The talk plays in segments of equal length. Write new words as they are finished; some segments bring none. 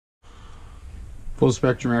Full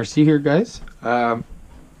Spectrum RC here, guys.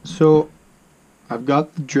 So I've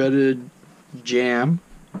got the dreaded jam,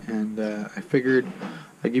 and I figured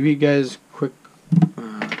I'd give you guys a quick,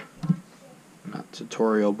 not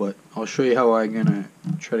tutorial, but I'll show you how I'm gonna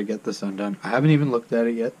try to get this undone. I haven't even looked at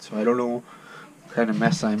it yet, so I don't know what kind of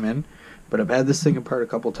mess I'm in, but I've had this thing apart a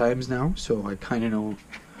couple times now, so I kind of know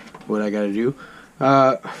what I gotta do.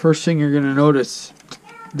 First thing you're gonna notice,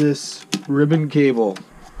 this ribbon cable.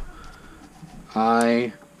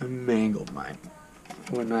 I mangled mine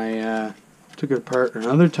when I took it apart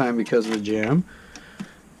another time because of the jam.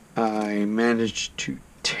 I managed to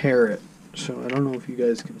tear it, so I don't know if you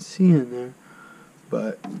guys can see in there,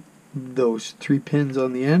 but those 3 pins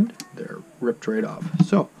on the end, they're ripped right off.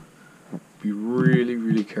 So be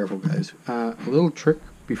really careful, guys. A little trick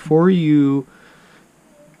before you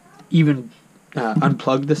even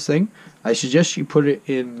unplug this thing, I suggest you put it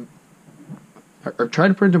in, or try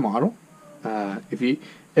to print a model. If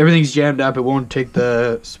everything's jammed up, it won't take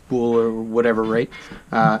the spool or whatever, right?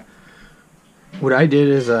 What I did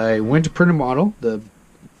is I went to print a model, the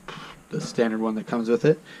standard one that comes with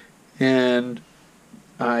it, and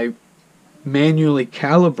I manually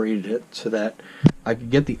calibrated it so that I could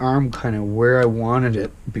get the arm kind of where I wanted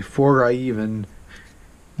it before I even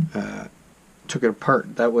took it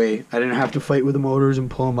apart. That way I didn't have to fight with the motors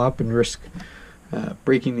and pull them up and risk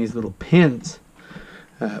breaking these little pins.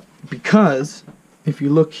 Because if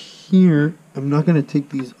you look here, I'm not going to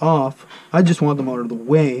take these off. I just want them out of the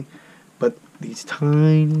way, but these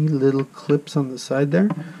tiny little clips on the side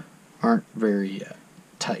there aren't very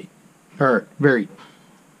tight, or very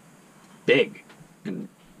big and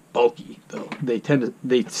bulky, though.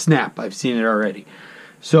 They snap. I've seen it already.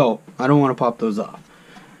 So I don't want to pop those off.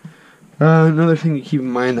 Another thing to keep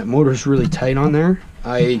in mind, that motor's really tight on there.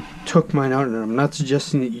 I took mine out, and I'm not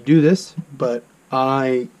suggesting that you do this, but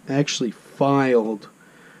I actually filed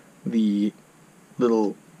the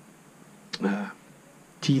little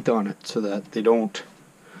teeth on it so that they don't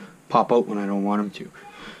pop out when I don't want them to.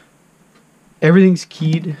 Everything's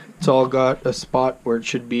keyed. It's all got a spot where it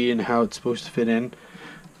should be and how it's supposed to fit in.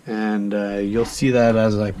 And you'll see that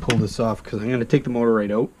as I pull this off, because I'm going to take the motor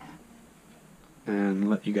right out and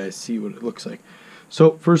let you guys see what it looks like.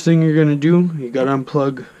 So first thing you're going to do, you got to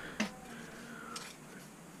unplug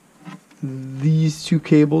these 2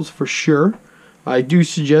 cables for sure. I do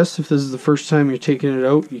suggest, if this is the first time you're taking it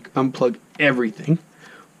out, you unplug everything.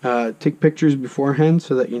 Take pictures beforehand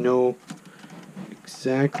so that you know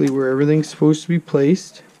exactly where everything's supposed to be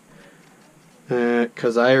placed,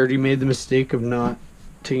 because I already made the mistake of not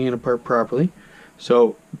taking it apart properly.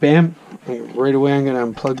 So bam, right away I'm going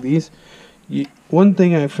to unplug these. One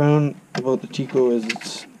thing I found about the Tiko is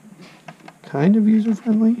it's kind of user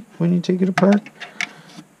friendly when you take it apart.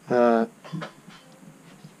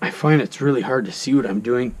 I find it's really hard to see what I'm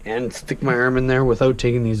doing and stick my arm in there without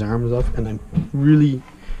taking these arms off, and I'm really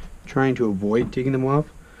trying to avoid taking them off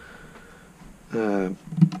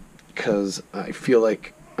because I feel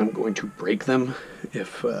like I'm going to break them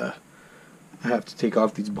if I have to take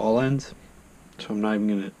off these ball ends. So I'm not even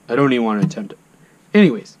gonna, I don't even want to attempt it.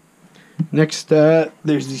 Anyways, next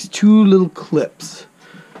there's these 2 little clips.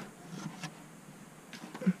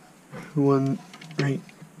 One right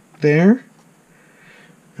there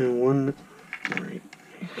and one right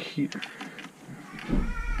here.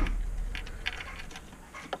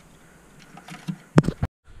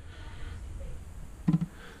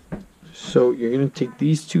 So you're going to take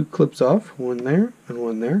these 2 clips off, one there and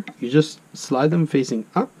one there. You just slide them facing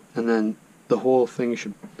up, and then the whole thing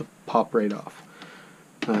should pop right off.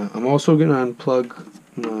 I'm also going to unplug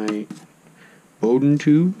my Bowden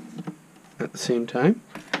tube at the same time.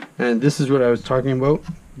 And this is what I was talking about.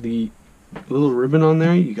 The little ribbon on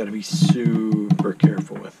there, you got to be super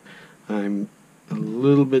careful with. I'm a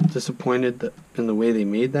little bit disappointed that in the way they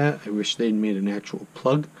made that. I wish they'd made an actual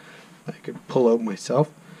plug I could pull out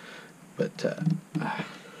myself. But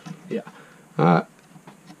yeah.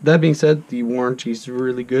 That being said, the warranty is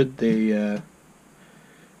really good. They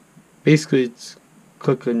basically, it's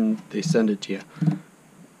click and they send it to you.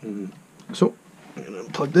 So I'm gonna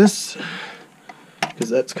unplug this because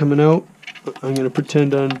that's coming out. I'm gonna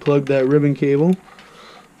pretend to unplug that ribbon cable.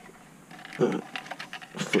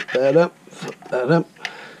 Flip that up,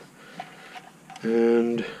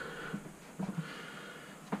 and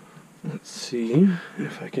let's see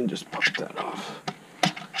if I can just pop that off.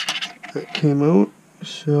 That came out,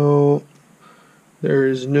 so there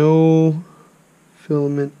is no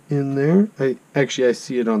filament in there. I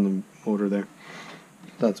see it on the motor there.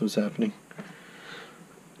 That's what's happening.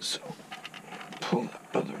 So pull that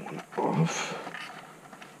other one off.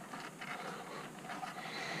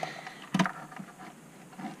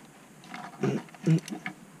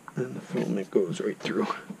 And the filament goes right through.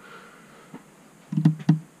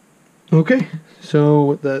 Okay, so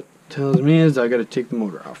what that tells me is I got to take the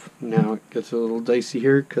motor off. Now it gets a little dicey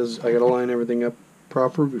here because I got to line everything up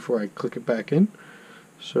proper before I click it back in.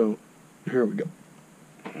 So here we go.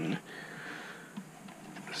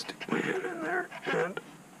 Stick my hand in there, and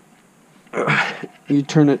you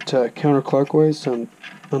turn it counterclockwise to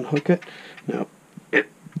unhook it. Now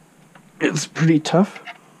it's pretty tough,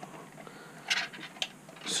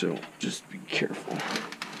 so just be careful.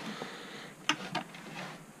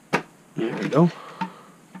 There we go.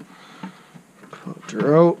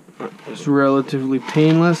 Filter out. It's relatively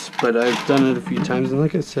painless, but I've done it a few times, and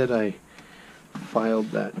like I said, I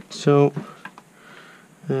filed that. So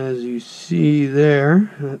as you see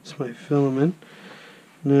there, that's my filament.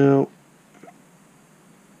 Now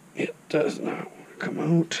it does not come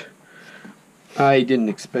out. I didn't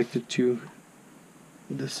expect it to.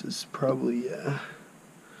 This is probably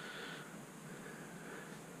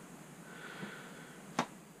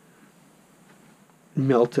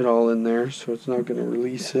melted all in there, so it's not going to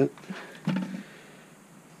release it.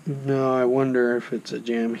 Now I wonder if it's a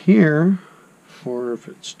jam here or if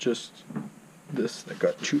it's just this that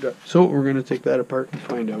got chewed up. So we're going to take that apart and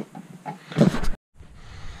find out.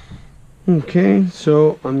 Okay,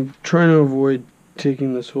 so I'm trying to avoid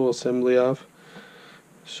taking this whole assembly off,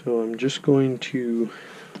 so I'm just going to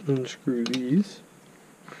unscrew these.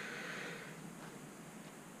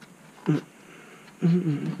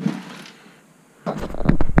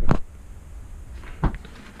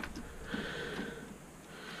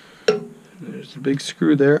 There's a big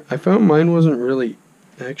screw there. I found mine wasn't really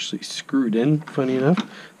actually screwed in, funny enough.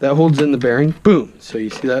 That holds in the bearing. Boom! So you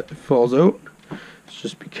see that? It falls out. So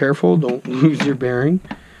just be careful, don't lose your bearing.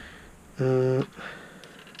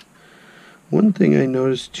 One thing I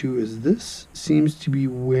noticed too is this seems to be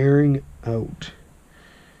wearing out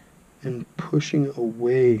and pushing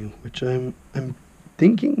away, which I'm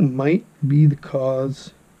thinking might be the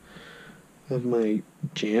cause of my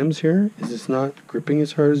jams here. Is it's not gripping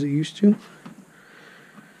as hard as it used to,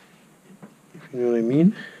 if you know what I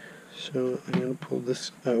mean. So I'm going to pull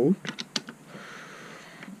this out.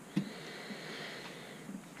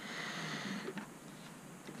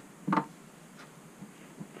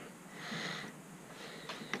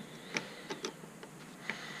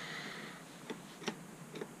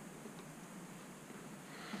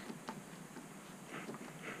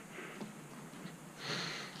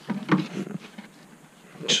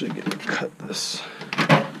 Actually going to cut this.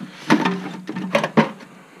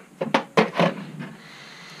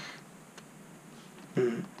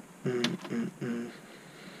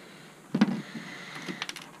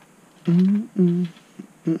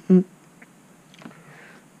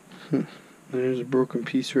 There's a broken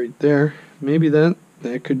piece right there. Maybe that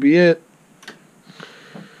could be it.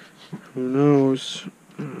 Who knows?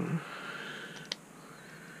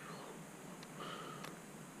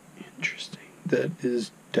 Interesting. That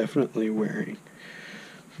is definitely wearing.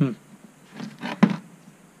 So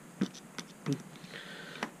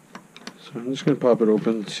I'm just going to pop it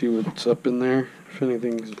open and see what's up in there, if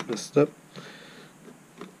anything's messed up.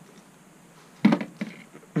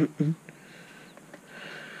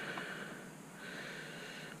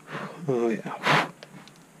 Oh yeah.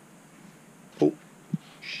 Oh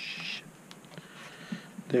shit.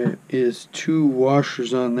 There is 2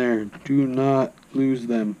 washers on there. Do not lose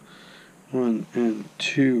them. 1 and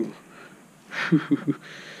 2.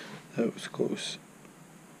 That was close.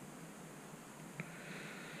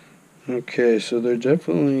 Okay, so there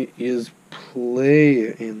definitely is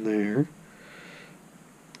play in there.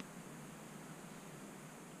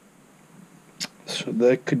 So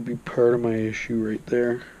that could be part of my issue right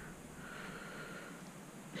there.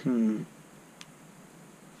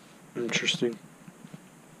 Interesting.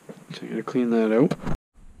 So I'm going to clean that out.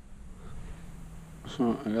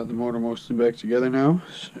 So I got the motor mostly back together now.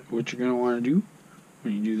 So what you're going to want to do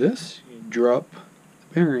when you do this, you drop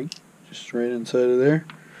the bearing just right inside of there.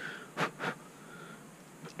 Put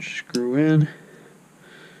your screw in.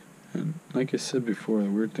 And like I said before, the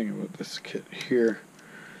weird thing about this kit here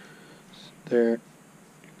is there, it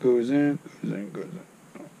goes in, goes in, goes in.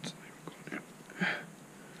 Oh, it's not even going in.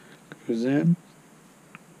 Goes in,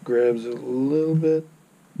 grabs it a little bit,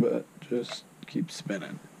 but just keeps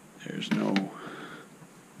spinning. There's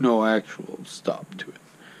no actual stop to it.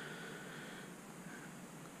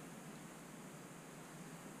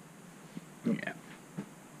 Yeah.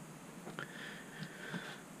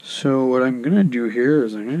 So what I'm going to do here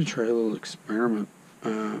is I'm going to try a little experiment.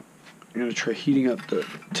 I'm going to try heating up the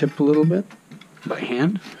tip a little bit by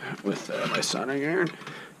hand with my soldering iron.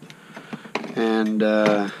 and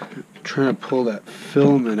trying to pull that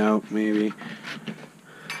filament out maybe.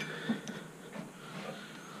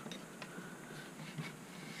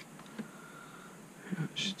 Yeah,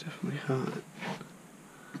 it's definitely hot.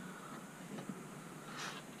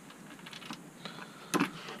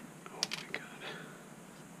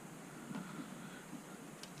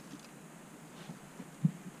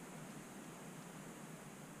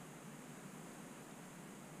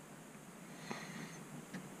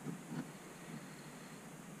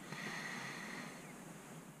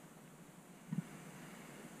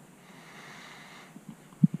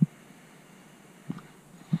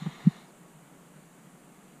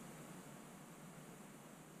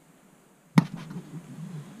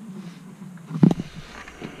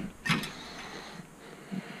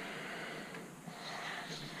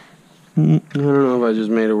 I don't know if I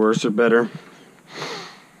just made it worse or better.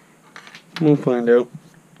 We'll find out.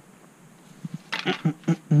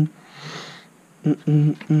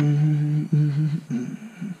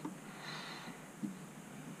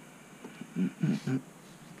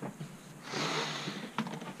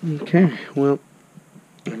 Okay, well,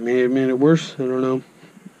 I may have made it worse. I don't know.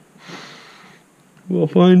 We'll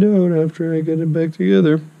find out after I get it back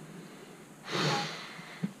together.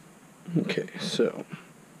 Okay, so.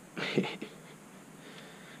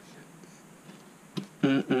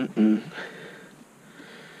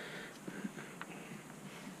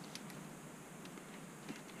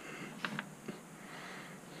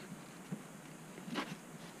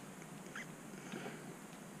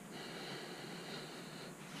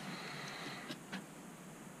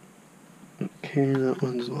 Okay, that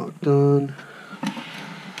one's locked on.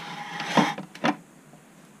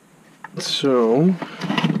 So,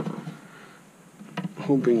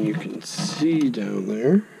 hoping you can see down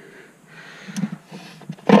there.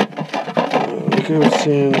 Like I was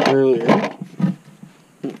saying earlier,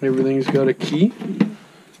 everything's got a key.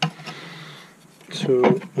 So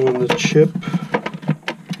on the chip,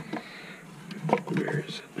 where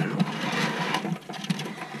is it now?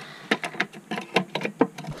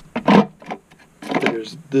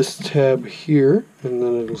 There's this tab here, and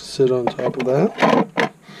then it'll sit on top of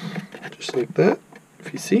that, just like that,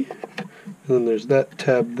 if you see. And then there's that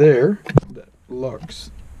tab there that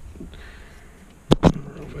locks. I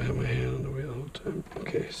don't know if I have my hand on the wheel the whole time.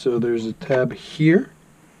 Okay, so there's a tab here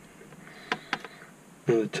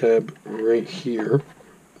and a tab right here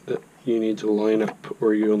that you need to line up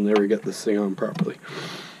or you'll never get this thing on properly.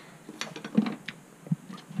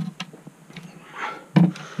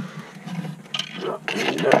 Drop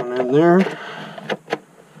it down in there,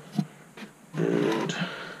 and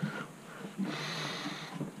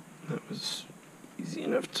that was easy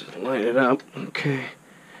enough to line it up. Okay,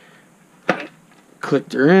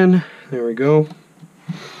 clicked her in, there we go.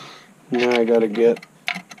 Now I gotta get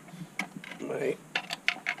my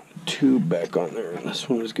tube back on there, and this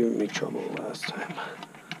one was giving me trouble last time.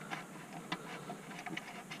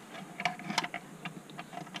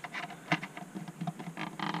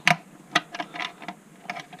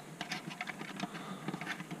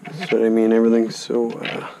 That's what I mean, everything's so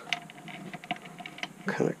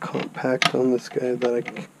kind of compact on this guy that I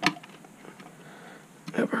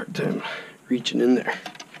have a hard time reaching in there.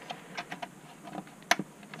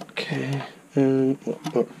 Okay, and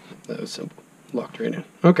oh, that was simple. Locked right in.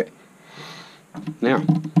 Okay. Now,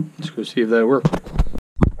 let's go see if that worked.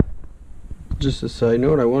 Just a side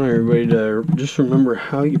note, I want everybody to just remember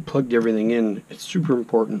how you plugged everything in. It's super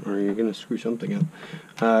important or you're going to screw something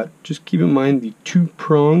up. Just keep in mind the 2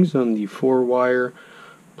 prongs on the 4-wire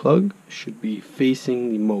plug should be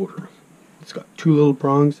facing the motor. It's got 2 little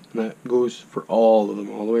prongs, and that goes for all of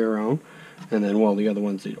them all the way around. And then while the other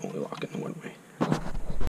ones, they only lock in the one way.